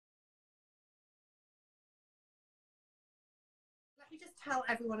me just tell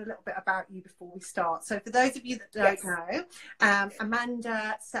everyone a little bit about you before we start. So for those of you that don't know,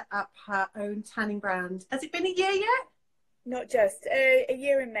 Amanda set up her own tanning brand. Has it been a year yet? Not just a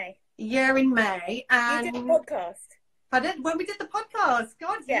year in May. A year in May. And you did a podcast. When we did the podcast.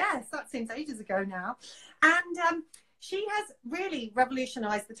 God, yes. Yes, that seems ages ago now. And she has really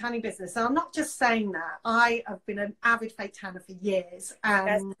revolutionised the tanning business. And I'm not just saying that. I have been an avid fake tanner for years.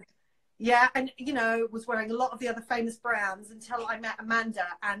 And yeah, and you know, was wearing a lot of the other famous brands until I met Amanda.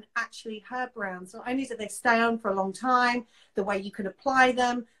 And actually her brands, not only do they stay on for a long time, the way you can apply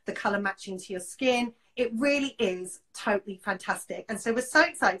them, the colour matching to your skin, it really is totally fantastic. And so we're so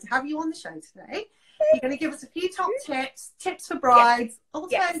excited to have you on the show today. You're going to give us a few top tips for brides,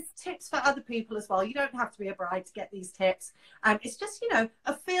 also tips for other people as well. You don't have to be a bride to get these tips. It's just, you know,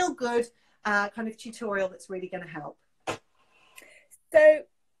 a feel-good kind of tutorial that's really going to help. So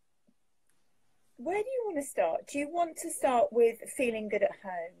where do you want to start? Do you want to start with feeling good at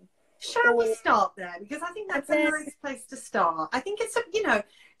home? Shall we start there? Because I think that's a nice place to start. I think it's, you know,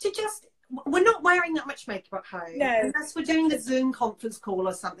 to just... We're not wearing that much makeup at home. No. Unless we're doing a Zoom conference call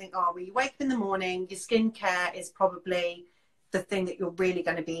or something, are we? You wake up in the morning, your skincare is probably the thing that you're really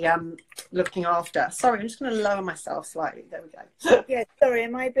going to be looking after. Sorry, I'm just going to lower myself slightly. There we go. Yeah, sorry,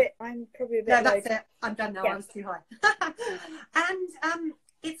 I'm probably a bit No, that's it. I'm done now. I was too high. And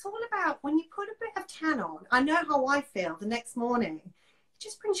it's all about when you put a bit of tan on, I know how I feel the next morning. It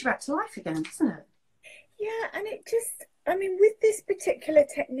just brings you back to life again, doesn't it? Yeah, and it just... I mean, with this particular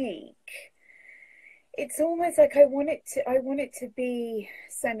technique, it's almost like I want it to be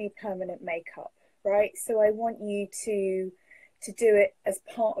semi-permanent makeup, right? So I want you to do it as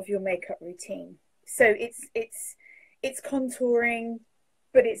part of your makeup routine. So it's contouring,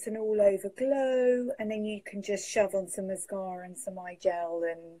 but it's an all-over glow, and then you can just shove on some mascara and some eye gel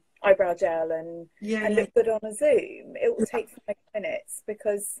and eyebrow gel and look good on a Zoom. It will take 5 minutes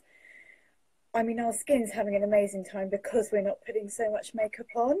because... I mean, our skin's having an amazing time because we're not putting so much makeup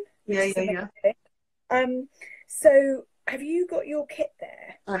on. Yeah. So have you got your kit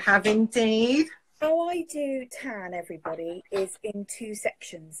there? I have indeed. How I do tan, everybody, is in 2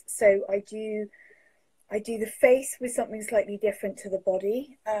 sections. So I do the face with something slightly different to the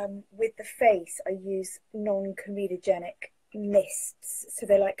body. With the face, I use non-comedogenic mists. So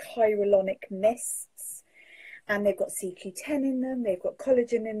they're like hyaluronic mists. And they've got CQ10 in them, they've got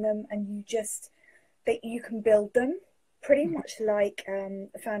collagen in them, and you can build them pretty much like a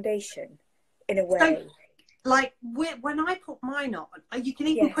foundation in a way. So, like when I put mine on, you can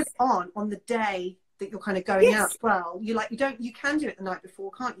even put it on the day that you're kind of going out as well. You can do it the night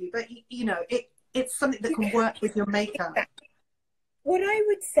before, can't you? But you know, it's something that can work with your makeup. What I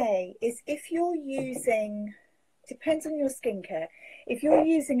would say is if you're using, depends on your skincare, if you're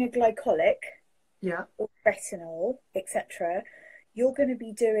using a glycolic, or retinol, etc., you're going to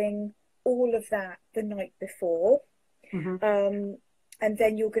be doing all of that the night before, and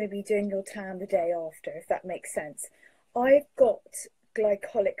then you're going to be doing your tan the day after, if that makes sense. I've got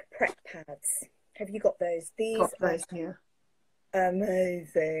glycolic prep pads. Have you got those? These are here.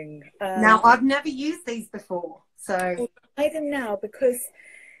 Amazing. Now, I've never used these before, so I'll try them now because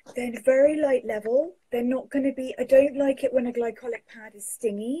they're very light level. They're not going to be. I don't like it when a glycolic pad is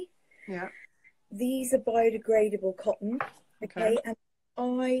stingy. Yeah. These are biodegradable cotton, okay? And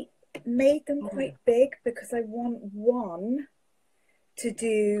I made them quite big because I want one to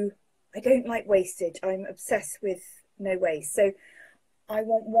do, I don't like wastage. I'm obsessed with no waste. So I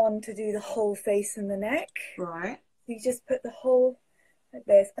want one to do the whole face and the neck. Right. You just put the whole like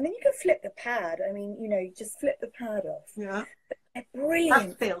this. And then you can flip the pad. I mean, you know, you just flip the pad off. Yeah. They're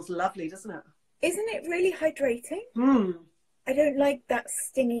brilliant. That feels lovely, doesn't it? Isn't it really hydrating? I don't like that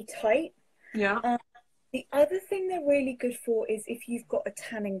stingy tight. Yeah. The other thing they're really good for is if you've got a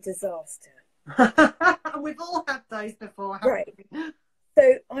tanning disaster. We've all had those before, right?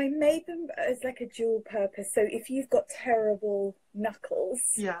 So I made them as like a dual purpose. So if you've got terrible knuckles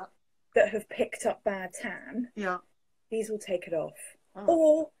that have picked up bad tan, these will take it off.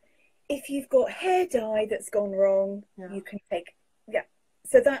 Or if you've got hair dye that's gone wrong, you can take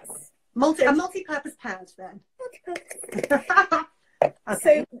So that's a multi-purpose pad then. Multi-purpose.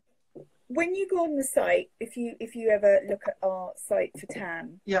 So when you go on the site, if you ever look at our site for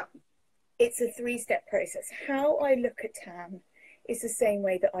tan, it's a 3-step process. How I look at tan is the same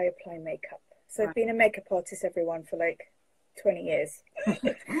way that I apply makeup. So I've been a makeup artist, everyone, for like 20 years.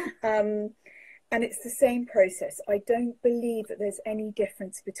 And it's the same process. I don't believe that there's any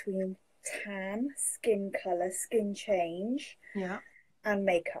difference between tan, skin colour, skin change, and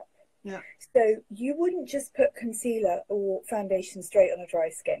makeup. So you wouldn't just put concealer or foundation straight on a dry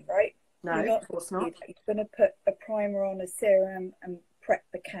skin, right? No, You're not of course going to not. do that. You're going to put a primer on, a serum, and prep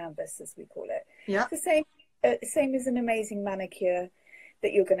the canvas, as we call it. Yeah. It's the same as an amazing manicure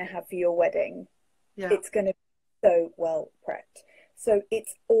that you're going to have for your wedding. Yeah. It's going to be so well prepped. So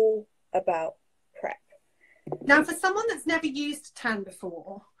it's all about prep. Now, for someone that's never used tan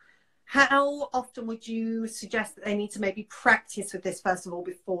before, how often would you suggest that they need to maybe practice with this first of all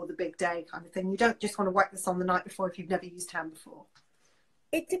before the big day kind of thing? You don't just want to whack this on the night before if you've never used tan before.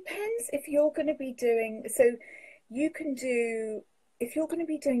 It depends if you're going to be doing, so you can do, if you're going to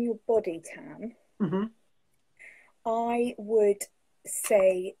be doing your body tan, mm-hmm. I would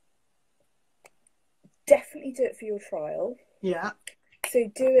say definitely do it for your trial. Yeah. So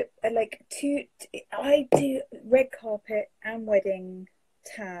do it like I do red carpet and wedding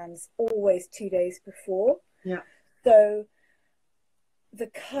tans always 2 days before. Yeah. So the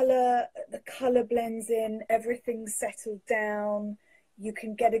color blends in, everything's settled down. You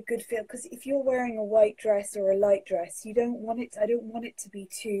can get a good feel, because if you're wearing a white dress or a light dress, I don't want it to be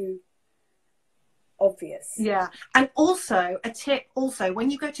too obvious. Yeah. And also a tip, also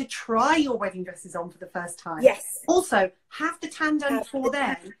when you go to try your wedding dresses on for the first time, yes, also have the tan done before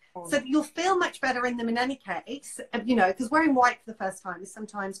then, so that you'll feel much better in them in any case, you know, because wearing white for the first time is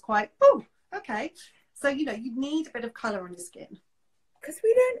sometimes quite, oh, okay. So, you know, you need a bit of colour on your skin. Because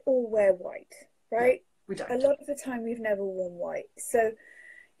we don't all wear white, right? We don't. A lot of the time we've never worn white. So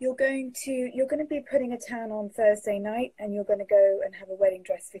you're going to be putting a tan on Thursday night, and you're going to go and have a wedding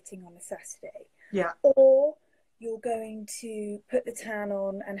dress fitting on a Saturday. Yeah. Or you're going to put the tan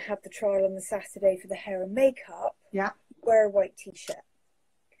on and have the trial on the Saturday for the hair and makeup. Yeah. Wear a white t-shirt.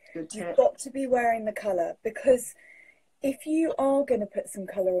 Good tip. You've got to be wearing the colour, because if you are going to put some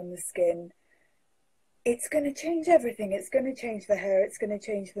colour on the skin, it's going to change everything. It's going to change the hair. It's going to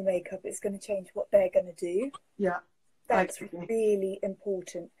change the makeup. It's going to change what they're going to do. Yeah. That's really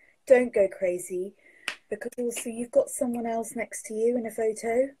important. Don't go crazy, because also you've got someone else next to you in a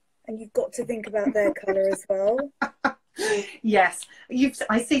photo, and you've got to think about their colour as well. Yes.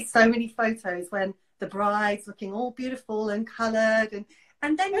 I see so many photos when the bride's looking all beautiful and coloured,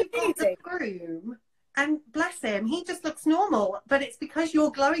 and then you've got the groom, and bless him, he just looks normal, but it's because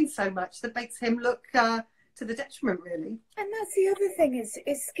you're glowing so much that makes him look to the detriment, really. And that's the other thing, is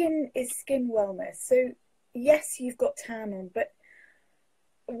skin wellness. So yes, you've got tan on, but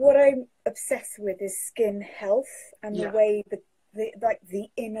what I'm obsessed with is skin health, and the way the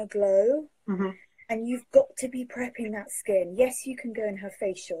inner glow. Mm-hmm. And you've got to be prepping that skin. Yes, you can go and have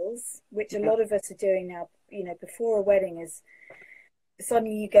facials, which a lot of us are doing now, you know, before a wedding. Is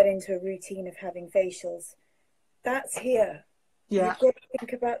suddenly you get into a routine of having facials. That's here. Yeah. You've got to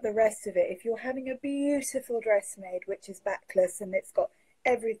think about the rest of it. If you're having a beautiful dress made, which is backless and it's got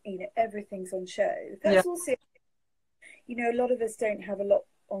everything, you know, everything's on show. That's also, you know, a lot of us don't have a lot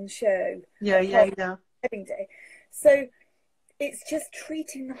on show. Wedding day. So it's just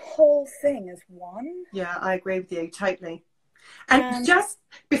treating the whole thing as one. Yeah, I agree with you totally. And just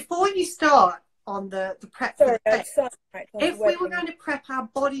before you start on the prep, if we were going to prep our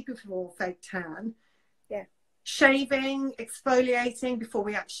body before fake tan, shaving, exfoliating before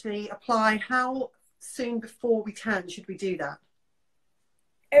we actually apply, how soon before we tan should we do that?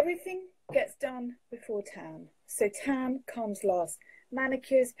 Everything gets done before tan. So tan comes last.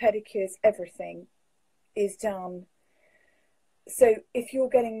 Manicures, pedicures, everything is done. So if you're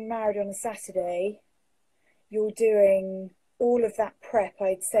getting married on a Saturday, you're doing all of that prep,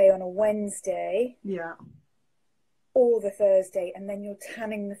 I'd say, on a Wednesday. Yeah. Or the Thursday, and then you're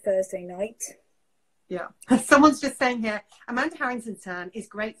tanning the Thursday night. Yeah. Someone's just saying here, Amanda Harrington's tan is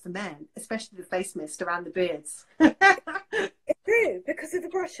great for men, especially the face mist around the beards. It's true, because of the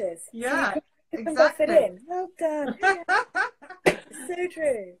brushes. Yeah, so exactly. Buff it in. Well done. So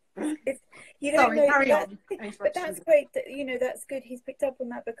true. You don't know, carry on. But that's great. That, you know, that's good. He's picked up on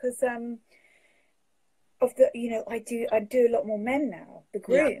that, because of the, you know, I do a lot more men now. The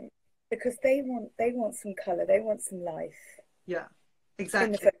groom, because they want some colour. They want some life. Yeah,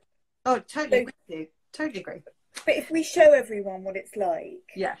 exactly. Oh, totally with you. Totally agree. But if we show everyone what it's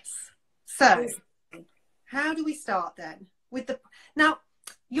like. Yes. So, how do we start then? Now,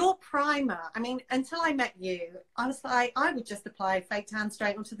 your primer, I mean, until I met you, I was like, I would just apply fake tan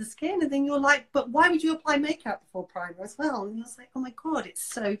straight onto the skin. And then you're like, but why would you apply makeup before primer as well? And I was like, oh my God, it's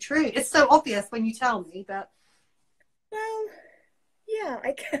so true. It's so obvious when you tell me that. Well, yeah,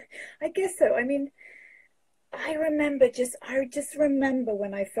 I guess so. I mean, I just remember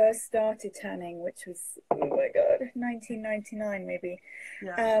when I first started tanning, which was, oh my God, 1999 maybe.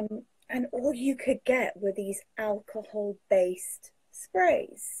 Yeah. And all you could get were these alcohol-based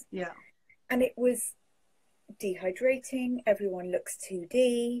sprays. Yeah. And it was dehydrating. Everyone looks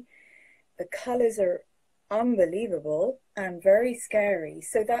 2D. the colors are unbelievable and very scary.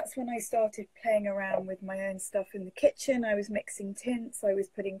 So that's when I started playing around with my own stuff in the kitchen. I was mixing tints, I was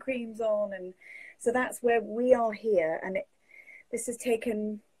putting creams on, and so that's where we are here. And this has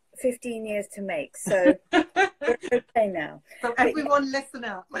taken 15 years to make, so we're okay now. So everyone listen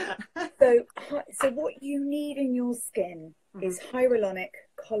up. so what you need in your skin is hyaluronic,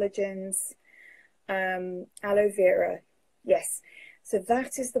 collagens, aloe vera. Yes, so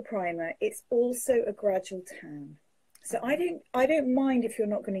that is the primer. It's also a gradual tan. So I don't mind if you're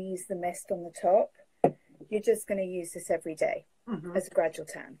not going to use the mist on the top. You're just going to use this every day as a gradual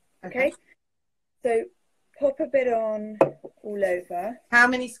tan. Okay? So pop a bit on all over. How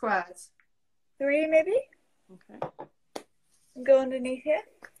many squares? 3 maybe. Okay. And go underneath here.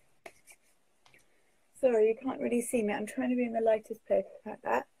 Sorry, you can't really see me. I'm trying to be in the lightest place like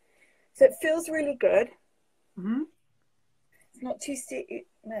that. So it feels really good. It's not too sticky.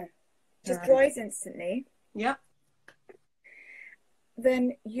 No, just dries instantly. Yeah.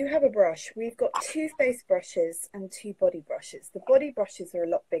 Then you have a brush. We've got 2 face brushes and 2 body brushes. The body brushes are a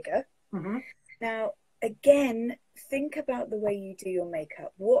lot bigger. Now, again, think about the way you do your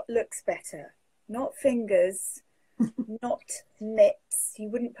makeup. What looks better? Not fingers, not mitts. You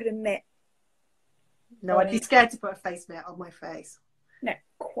wouldn't put a mitt. No, I'd be scared to put a face mitt on my face. No,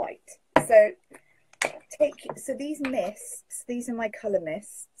 quite. So these mists, these are my colour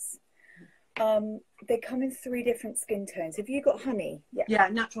mists. They come in 3 different skin tones. Have you got honey? Yeah,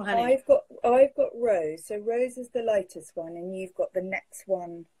 natural honey. I've got rose. So rose is the lightest one, and you've got the next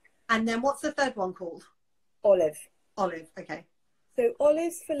one. And then what's the third one called? Olive. Olive, okay. So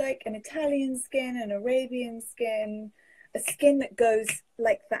olive's for like an Italian skin, an Arabian skin, a skin that goes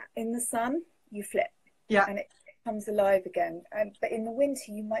like that in the sun. You flip, and it comes alive again. But in the winter,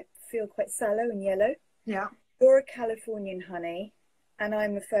 you might feel quite sallow and yellow. Yeah. You're a Californian honey, and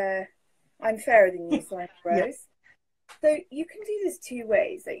I'm fairer than you, so I'm rose. So you can do this 2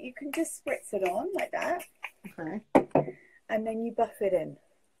 ways. Like you can just spritz it on like that, and then you buff it in.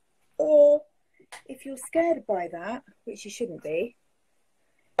 Or if you're scared by that, which you shouldn't be,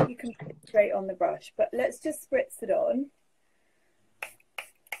 you can put it straight on the brush. But let's just spritz it on.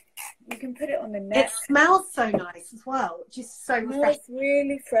 You can put it on the neck. It smells so nice as well, which is so refreshing. It smells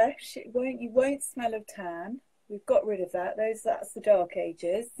really fresh. You won't smell of tan. We've got rid of that. That's the dark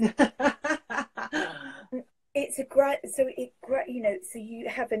ages. So you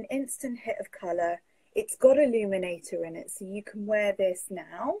have an instant hit of colour. It's got illuminator in it, so you can wear this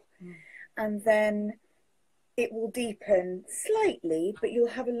now, and then it will deepen slightly, but you'll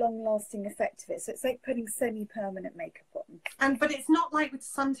have a long-lasting effect of it. So it's like putting semi-permanent makeup on. But it's not like with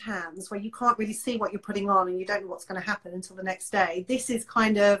suntans where you can't really see what you're putting on and you don't know what's going to happen until the next day. This is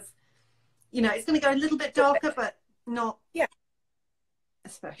kind of, it's going to go a little bit darker, but not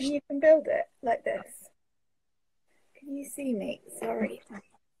especially. And you can build it like this. Can you see me? Sorry, I'm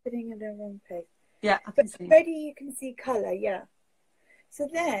sitting in the wrong place. Yeah, I but can see. Already you can see colour, So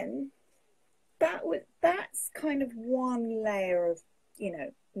then that's kind of one layer of,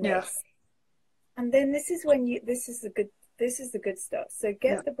 mist. And then this is the good stuff. So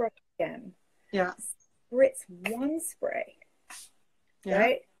get the brush again. Yeah. Spritz 1 spray.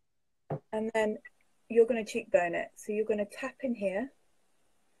 Right? And then you're going to cheekbone it. So you're going to tap in here.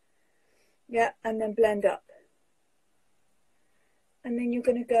 Yeah, and then blend up. And then you're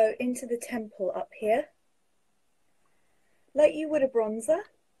going to go into the temple up here, like you would a bronzer.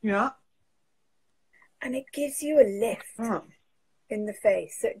 Yeah. And it gives you a lift in the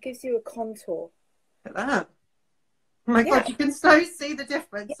face. So it gives you a contour. Look at that. Oh my God, you can so see the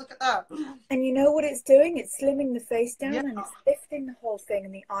difference. Yeah. Look at that. And you know what it's doing? It's slimming the face down and it's lifting the whole thing,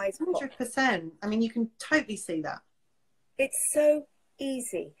 and the eyes 100%. I mean, you can totally see that. It's so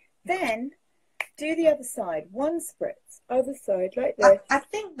easy. Then do the other side. 1 spritz, other side, like this. I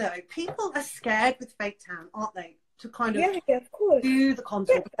think, though, people are scared with fake tan, aren't they? To kind of, of course, do the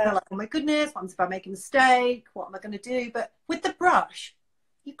contour. They're like, oh my goodness, what if I make a mistake? What am I going to do? But with the brush,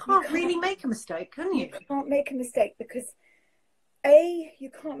 you can't really make a mistake, can you? You can't make a mistake because,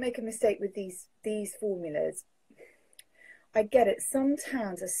 you can't make a mistake with these formulas. I get it. Some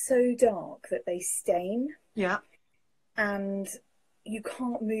tans are so dark that they stain. Yeah. And you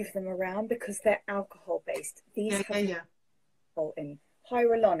can't move them around because they're alcohol based. These have alcohol in,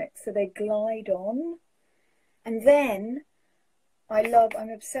 hyaluronic, so they glide on. And then I'm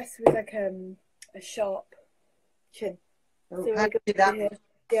obsessed with like a sharp chin. Oh, so how do you do that? Here.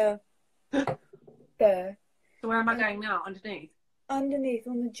 Yeah. There. So where am I going now? Underneath? Underneath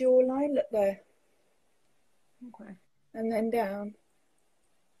on the jawline, look there. Okay. And then down.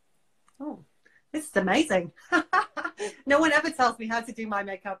 Oh. This is amazing. No one ever tells me how to do my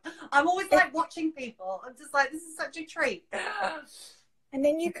makeup. I'm always like watching people. I'm just like, this is such a treat. And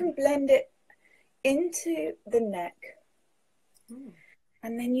then you can blend it into the neck.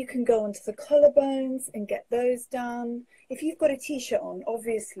 And then you can go onto the collarbones and get those done. If you've got a t-shirt on,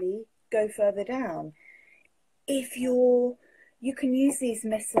 obviously go further down. If you can use these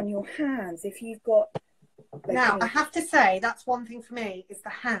mists on your hands. If you've got, like, now, I have to say, that's one thing for me, is the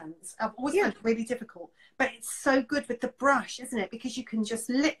hands. I've always found it really difficult, but it's so good with the brush, isn't it? Because you can just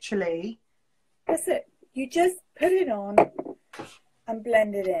literally... That's it. You just put it on and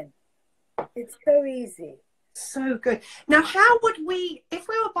blend it in. It's so easy. So good. Now, how would we, if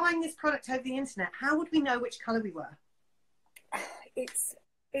we were buying this product over the internet, how would we know which colour we were?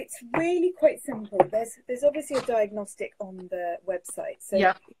 It's really quite simple. There's obviously a diagnostic on the website. So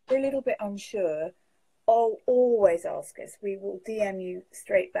if you're a little bit unsure, always ask us. We will DM you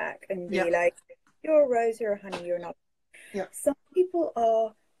straight back and be like, you're a rose, you're a honey, you're not. Some people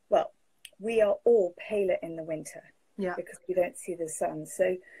are, well, we are all paler in the winter because we don't see the sun.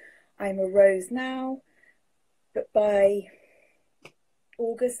 So I'm a rose now, but by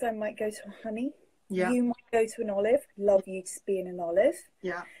August I might go to a honey. You might go to an olive. Love you to be in an olive.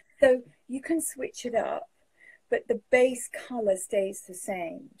 So you can switch it up, but the base colour stays the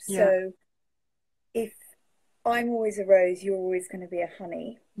same. So if I'm always a rose, you're always going to be a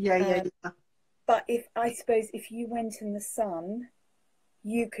honey. But I suppose if you went in the sun,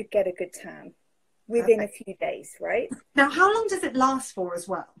 you could get a good tan within a few days, right? Now, how long does it last for as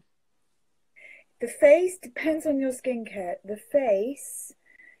well? The face depends on your skincare. The face,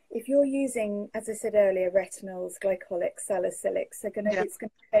 if you're using, as I said earlier, retinols, glycolics, salicylics, it's going to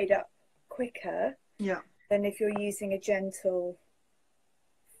fade up quicker than if you're using a gentle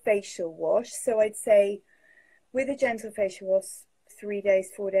facial wash. So I'd say with a gentle facial wash, 3 days,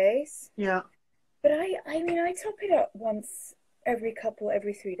 4 days. But I mean, I top it up once every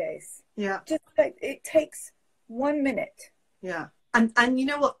 3 days. Just like, it takes 1 minute. And you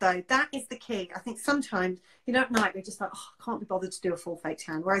know what though, that is the key. I think sometimes, you know, at night we're just like, oh, I can't be bothered to do a full fake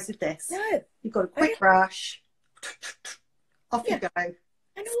tan. Whereas with this, you've got a quick brush, off you go. And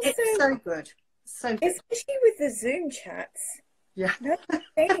also, it's so good. So good. Especially with the Zoom chats. No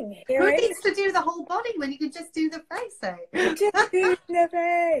thing. Who needs to do the whole body when you can just do the face, You just do the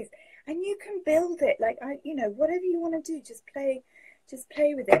face. And you can build it. Like, you know, whatever you want to do, just play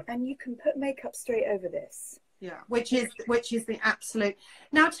with it. And you can put makeup straight over this. Which is the absolute.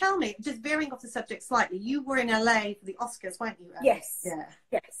 Now tell me, just veering off the subject slightly, you were in LA for the Oscars, weren't you? Yes.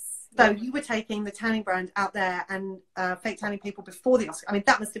 So you were taking the tanning brand out there and fake tanning people before the Oscars. I mean,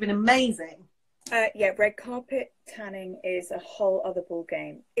 that must have been amazing. Red carpet tanning is a whole other ball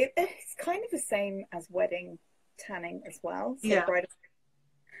game. It's kind of the same as wedding tanning as well. So bridal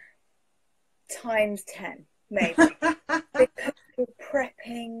times 10, maybe. Because you're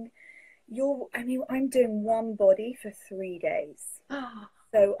prepping. I'm doing one body for 3 days.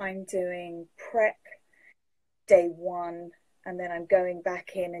 So I'm doing prep day 1, and then I'm going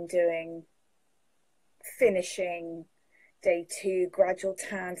back in and doing finishing day 2, gradual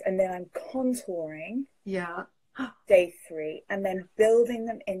tans, and then I'm contouring day 3, and then building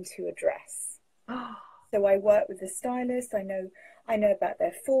them into a dress. So I work with the stylist. I know about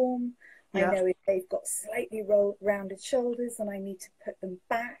their form. I know if they've got slightly rounded shoulders and I need to put them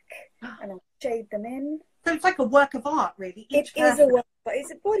back, and I'll shade them in. So it's like a work of art, really. It is a work, but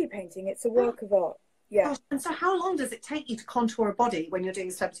it's a body painting. It's a work of art. Gosh, and so how long does it take you to contour a body when you're doing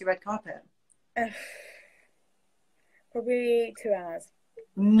a celebrity red carpet? Probably 2 hours.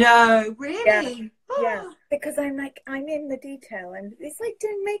 No, really? Because I'm in the detail, and it's like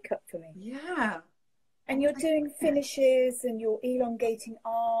doing makeup for me. And you're doing finishes, and you're elongating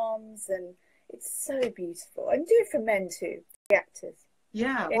arms, and it's so beautiful. And do it for men too, the actors.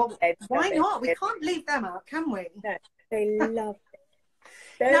 Well, why not? We can't leave them out, can we? No, they love it.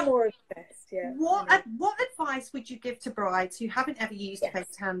 They're more obsessed. What advice would you give to brides who haven't ever used fake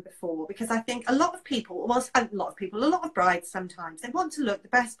tan before? Because I think a lot of brides sometimes, they want to look the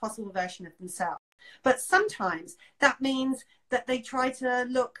best possible version of themselves. But sometimes that means that they try to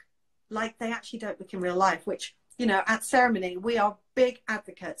look like they actually don't look in real life, which, you know, at ceremony, we are big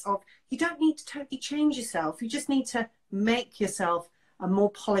advocates of. You don't need to totally change yourself. You just need to make yourself a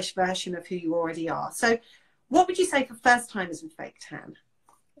more polished version of who you already are. So what would you say for first timers with fake tan?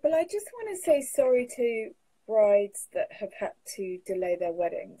 Well, I just want to say sorry to brides that have had to delay their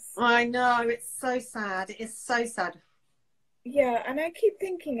weddings. I know, it's so sad. It is so sad. Yeah, and I keep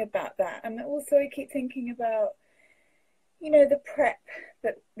thinking about that. And also I keep thinking about, you know, the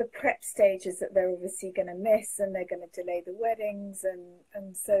prep stages that they're obviously going to miss, and they're going to delay the weddings.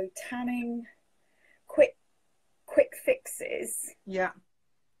 And so tanning, quick fixes, Yeah.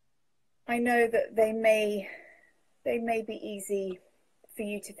 I know that they may be easy for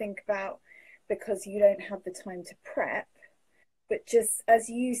you to think about because you don't have the time to prep. But just as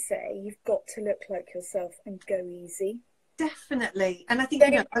you say, you've got to look like yourself and go easy. Definitely. And I think,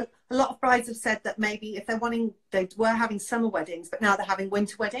 you know, a lot of brides have said that maybe if they were having summer weddings, but now they're having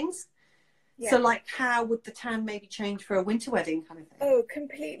winter weddings. Yeah. So like, how would the tan maybe change for a winter wedding kind of thing? Oh,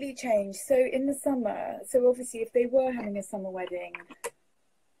 completely change. So in the summer, so obviously if they were having a summer wedding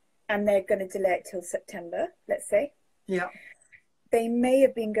and they're going to delay it till September, let's say. Yeah. They may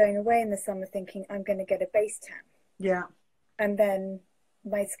have been going away in the summer thinking, I'm going to get a base tan. Yeah. And then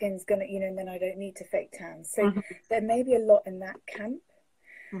my skin's going to, you know, and then I don't need to fake tan. So there may be a lot in that camp.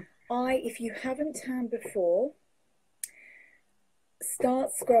 If you haven't tanned before,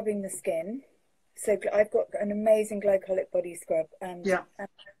 start scrubbing the skin. So I've got an amazing glycolic body scrub and a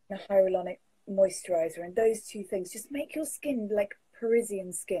hyaluronic moisturizer, and those two things just make your skin like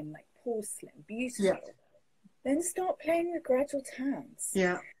Parisian skin, like porcelain, beautiful. Yeah. Then start playing with gradual tans.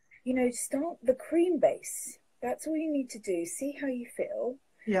 Yeah. You know, start the cream base. That's all you need to do. See how you feel.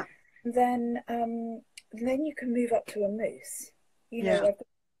 Yeah. Then you can move up to a mousse. You know, I've got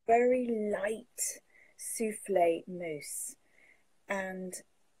very light souffle mousse, and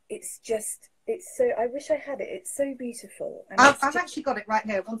it's so. I wish I had it. It's so beautiful. And I've actually got it right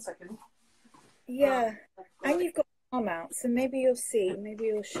here. 1 second. Yeah, and you've got arm out, so maybe you'll see. Maybe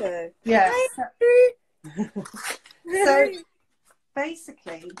you'll show. Yeah. So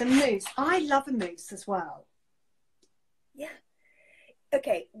basically, the mousse. I love a mousse as well. Yeah.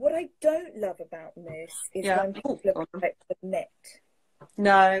 Okay, what I don't love about mousse is when people apply the mitt.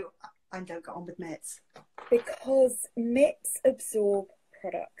 No, I don't get on with mitts. Because mitts absorb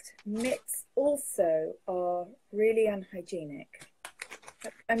product. Mitts also are really unhygienic.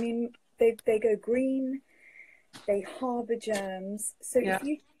 I mean, they go green, they harbour germs. So if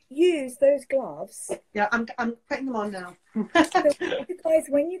you use those gloves... Yeah, I'm putting them on now. So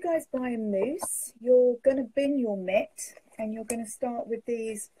when you guys buy a mousse, you're going to bin your mitt and you're going to start with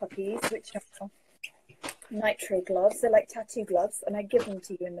these puppies, which are nitro gloves. They're like tattoo gloves, and I give them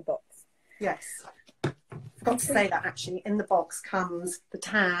to you in the box. Yes. Forgot to say that actually. In the box comes the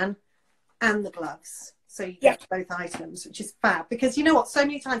tan and the gloves. So you get both items, which is fab. Because you know what? So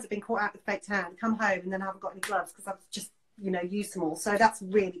many times I've been caught out with fake tan, come home and then I haven't got any gloves because I've just, you know, used them all. So that's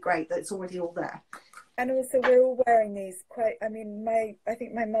really great that it's already all there. And also we're all wearing these quite, I mean, I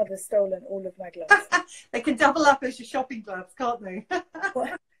think my mother's stolen all of my gloves. They can double up as your shopping gloves, can't they?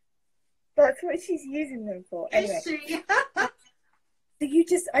 That's what she's using them for. Anyway. Is she?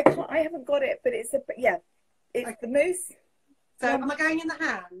 So I haven't got it, but it's the mousse. So am I going in the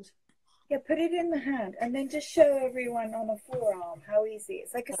hand? Yeah, put it in the hand and then just show everyone on a forearm how easy.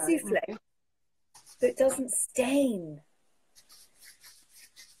 It's like a souffle, but it doesn't stain.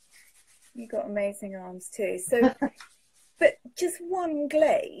 You've got amazing arms too. So, but just one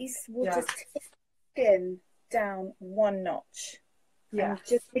glaze will just take the skin down one notch. Yeah,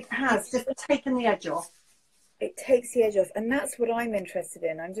 it has just taken the edge off. It takes the edge off, and that's what I'm interested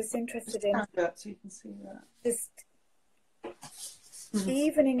in. I'm just interested in so you can see that. Just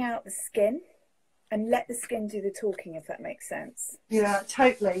evening out the skin and let the skin do the talking, if that makes sense. Yeah,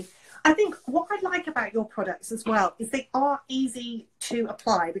 totally. I think what I like about your products as well is they are easy to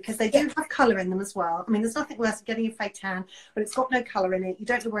apply because they do have colour in them as well. I mean, there's nothing worse than getting a fake tan, but it's got no colour in it. You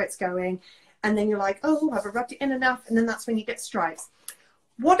don't know where it's going. And then you're like, oh, have I rubbed it in enough? And then that's when you get stripes.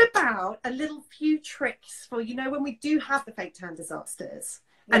 What about a little few tricks for, you know, when we do have the fake tan disasters?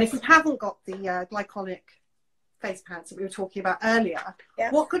 And if we haven't got the glycolic face pants that we were talking about earlier,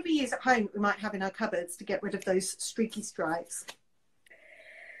 what could we use at home that we might have in our cupboards to get rid of those streaky stripes?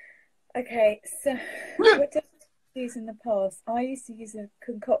 Okay, so what did I use in the past? I used to use a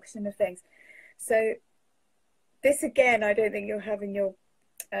concoction of things. So this again, I don't think you'll have in your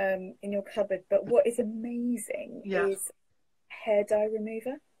cupboard, but what is amazing is hair dye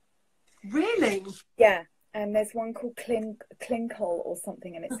remover. Really? Yeah. And there's one called Clinkol or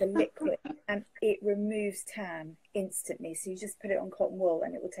something, and it's a liquid, and it removes tan instantly. So you just put it on cotton wool,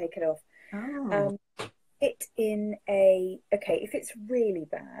 and it will take it off. Oh. If it's really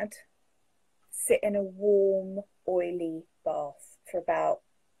bad, sit in a warm, oily bath for about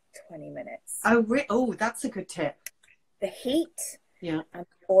 20 minutes. Oh, that's a good tip. The heat and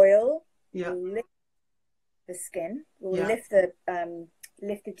oil will lift the skin, will lift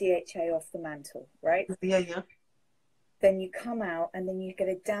the DHA off the mantle, right? Yeah. Then you come out and then you get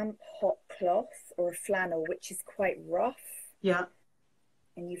a damp hot cloth or a flannel, which is quite rough. Yeah.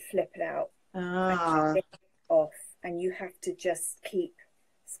 And you flip it out. And it off, and you have to just keep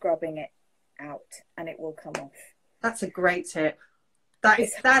scrubbing it out and it will come off. That's a great tip. That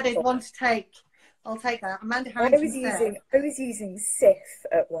is one to take. I'll take that. Amanda Harrington said. I was using Sif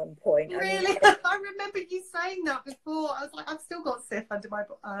at one point. Really? I remember you saying that before. I was like, I've still got Sif under my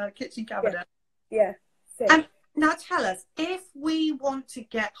kitchen cabinet. Yeah. And now tell us, if we want to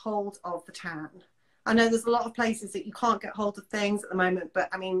get hold of the tan, I know there's a lot of places that you can't get hold of things at the moment, but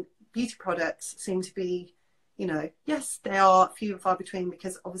I mean, beauty products seem to be, you know, yes, they are few and far between,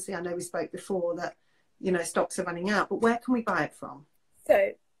 because obviously I know we spoke before that, you know, stocks are running out, but where can we buy it from?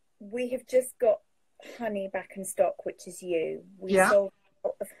 So we have just got honey back in stock, which is you. We sold a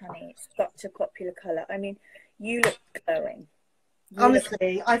lot of honey. It's such a popular colour. I mean, you look glowing.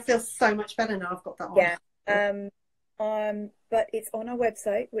 Honestly, I feel so much better now I've got that on. Yeah. But it's on our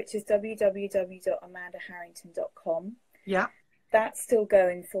website, which is www.amandaharrington.com. Yeah. That's still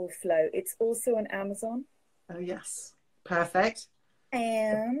going full flow. It's also on Amazon. Oh, yes. Perfect.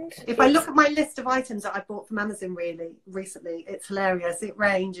 And if I look at my list of items that I bought from Amazon recently, it's hilarious. It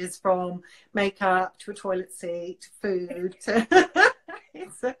ranges from makeup to a toilet seat, food to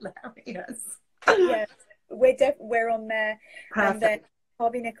it's hilarious. Yeah, we're on there. Perfect. And then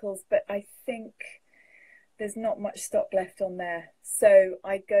Harvey Nichols, but I think there's not much stock left on there. So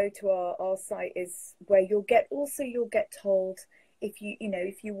I go to our site is where you'll get told if you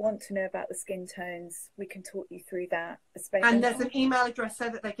want to know about the skin tones, we can talk you through that. Especially, and there's an email address so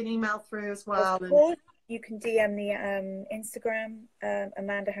that they can email through as well. Of course, you can DM the Instagram,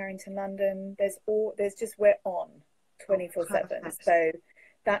 Amanda Harrington London. There's just, we're on 24/7. So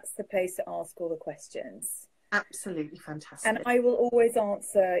that's the place to ask all the questions. Absolutely fantastic. And I will always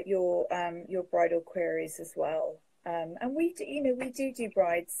answer your bridal queries as well. And we do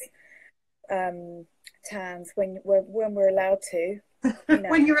brides tans when we're allowed to. You know.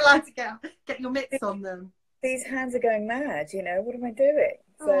 When you're allowed to get your mitts on them. These hands are going mad, you know. What am I doing?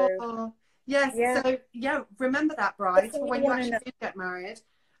 So yes. Yeah. So yeah, remember that, brides, for when you actually do get married.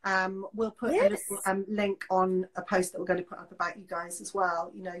 We'll put a little link on a post that we're going to put up about you guys as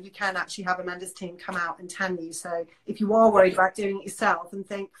well. You know, you can actually have Amanda's team come out and tan you. So if you are worried about doing it yourself and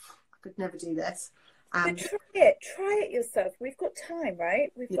think, I could never do this. But try it yourself. We've got time,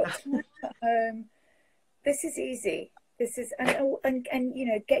 right? We've got time at home. This is easy. This is, and you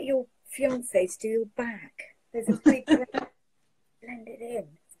know, get your fiance to do your back. There's a big blend it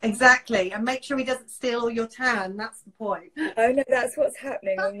in. Exactly, and make sure he doesn't steal all your tan. That's the point. Oh no, that's what's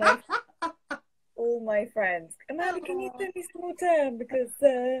happening with all my friends. Amanda, can you send me some more tan because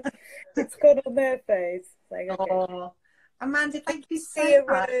it's gone on their face. Like, okay. Amanda, thank you so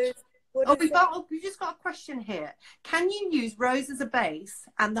much. Rose. We've just got a question here. Can you use rose as a base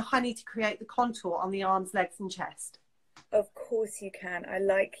and the honey to create the contour on the arms, legs, and chest? Of course you can. I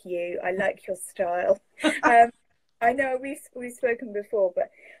like you. I like your style. I know we've spoken before,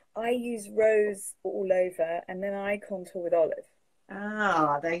 but I use rose all over and then I contour with olive.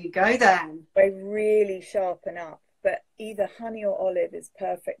 Ah, there you go then. I really sharpen up, but either honey or olive is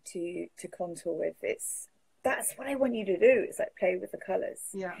perfect to contour with. That's what I want you to do. It's like play with the colours.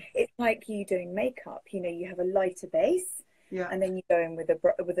 Yeah. It's like you doing makeup. You know, you have a lighter base, and then you go in with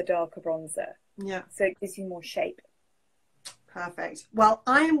a darker bronzer. Yeah. So it gives you more shape. Perfect. Well,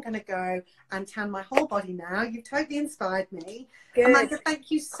 I am going to go and tan my whole body now. You've totally inspired me. Good. Amanda,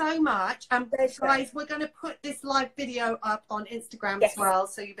 thank you so much. Guys, we're going to put this live video up on Instagram as well,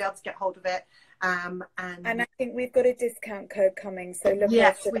 so you'll be able to get hold of it. And I think we've got a discount code coming, so look.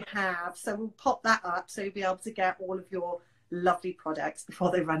 Yes, we have. So we'll pop that up so you'll be able to get all of your lovely products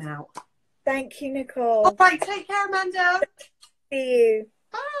before they run out. Thank you, Nicole. All right, take care, Amanda. See you.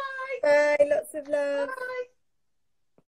 Bye. Bye. Lots of love. Bye.